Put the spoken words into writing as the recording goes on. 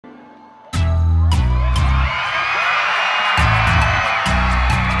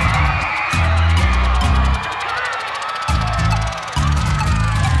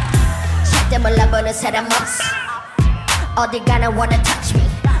보는 사람 없어. 어딜 가나 wanna touch me.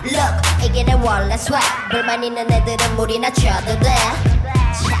 Look, 이게 내 원래 swag. 불만 있는 애들은 물이나 쳐도 돼.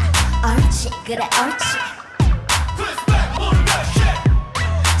 자, 옳지, 그래 옳지.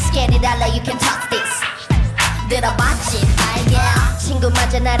 Scared 달라, you can touch this. 들어봤지, 알게.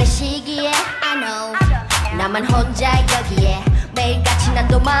 친구마저 나를 시기해. I know. 나만 혼자 여기에 매일같이 난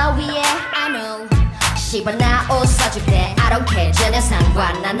도마 위에. I know. 씹어 나 옷 써줄게. I don't care, 전혀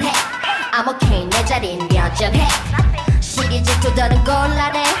상관 안 해. I'm okay, 내 자리는 여전해. 시기 질투더는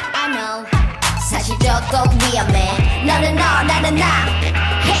곤란해. I know. 사실 조금 위험해. 너는 너, 나는 나.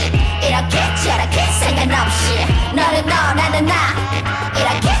 Hey, 이렇게 저렇게 상관없이. 너는 너, 나는 나.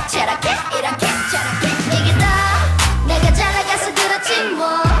 이렇게 저렇게 이렇게 저렇게. 이게 다 내가 잘 나가서 그렇지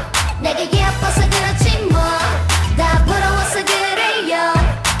뭐. 내가 예뻐서 그렇지 뭐. 다 부러워서 그래요.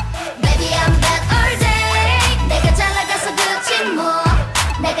 Baby I'm bad all day. 내가 잘 나가서 그렇지 뭐.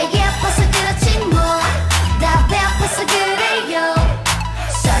 내가 예뻐서 그렇지 뭐. 다 배고파서 그래요.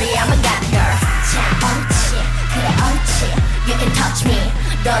 Sorry I'm a bad girl. 자 옳지 그래 옳지. You can touch me,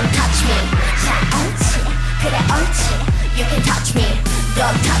 don't touch me. 자 옳지 그래 옳지. You can touch me,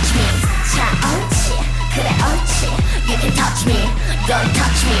 don't touch me. 자 옳지 그래 옳지. You can touch me, don't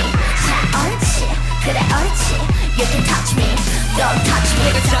touch me. 자 옳지 그래 옳지. You can touch me, don't touch me.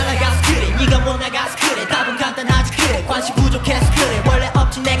 내가 잘 나가서 그래 네가 못 나가서 그래. 답은 간단하지 그래. 관심 부족해서 그래. 원래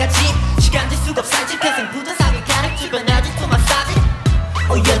없지 내가 집 시간 질 수가 없살지. 태생 부전상에 가득 주변하지 또 마사지.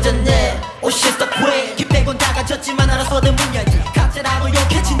 여전해 Oh she's the queen. 기대곤 다 가졌지만 알아서는 문 열지. 가짜라고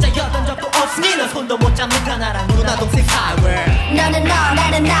욕해 진짜 여던 적도 없으니 넌 손도 못 잡는 가나랑 누나 동생 사회. 너는 너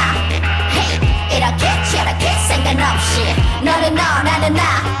나는 나. Hey, 이렇게 저렇게 상관없이. 너는 너 나는 나.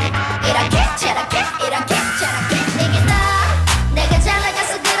 이렇게 저렇게 이렇게 저렇게. 이게 다 내가 잘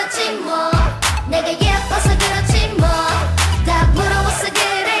나가서 그렇지 뭐. 내가 예뻐서 그렇지 뭐. 다 부러워서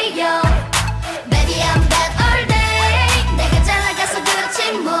그래요. Baby I'm bad all day. 내가 잘 나가서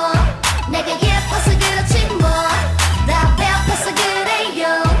그렇지 뭐. 내가 예뻐서 그렇지 뭐. 다 배고파서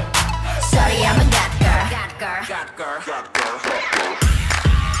그래요. Sorry I'm a bad girl. God girl.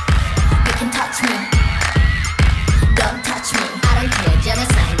 You can touch me, don't touch me. I don't care, 전혀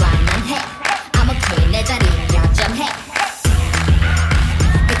상관 안 해. I'm okay, 내 자리는 여전해.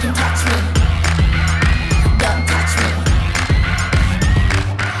 You can touch me, don't touch me.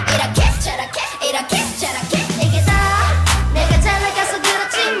 이렇게 저렇게 이렇게 저렇게. 이게 다 내가 잘 나가서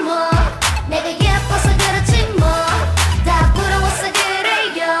그렇지 뭐. 내가 예뻐서 그렇지 뭐. 다 부러워서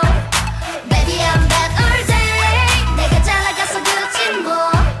그래요. Baby I'm bad all day. 내가 잘 나가서 그렇지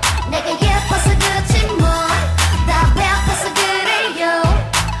뭐. 내가 예뻐서 그렇지 뭐. 다 배고파서 그래요.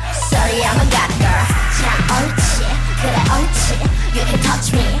 Sorry I'm a bad girl. 자 옳지 그래 옳지. You can touch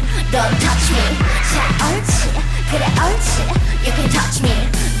me, don't touch me. 자 옳지 그래 옳지. You can touch me,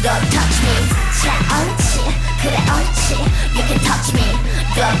 don't touch me. 자 옳지 그래 옳지. You can touch me,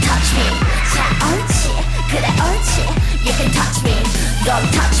 don't touch me. 자 옳지 그래 옳지. You can touch me,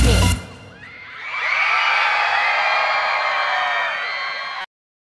 don't touch me.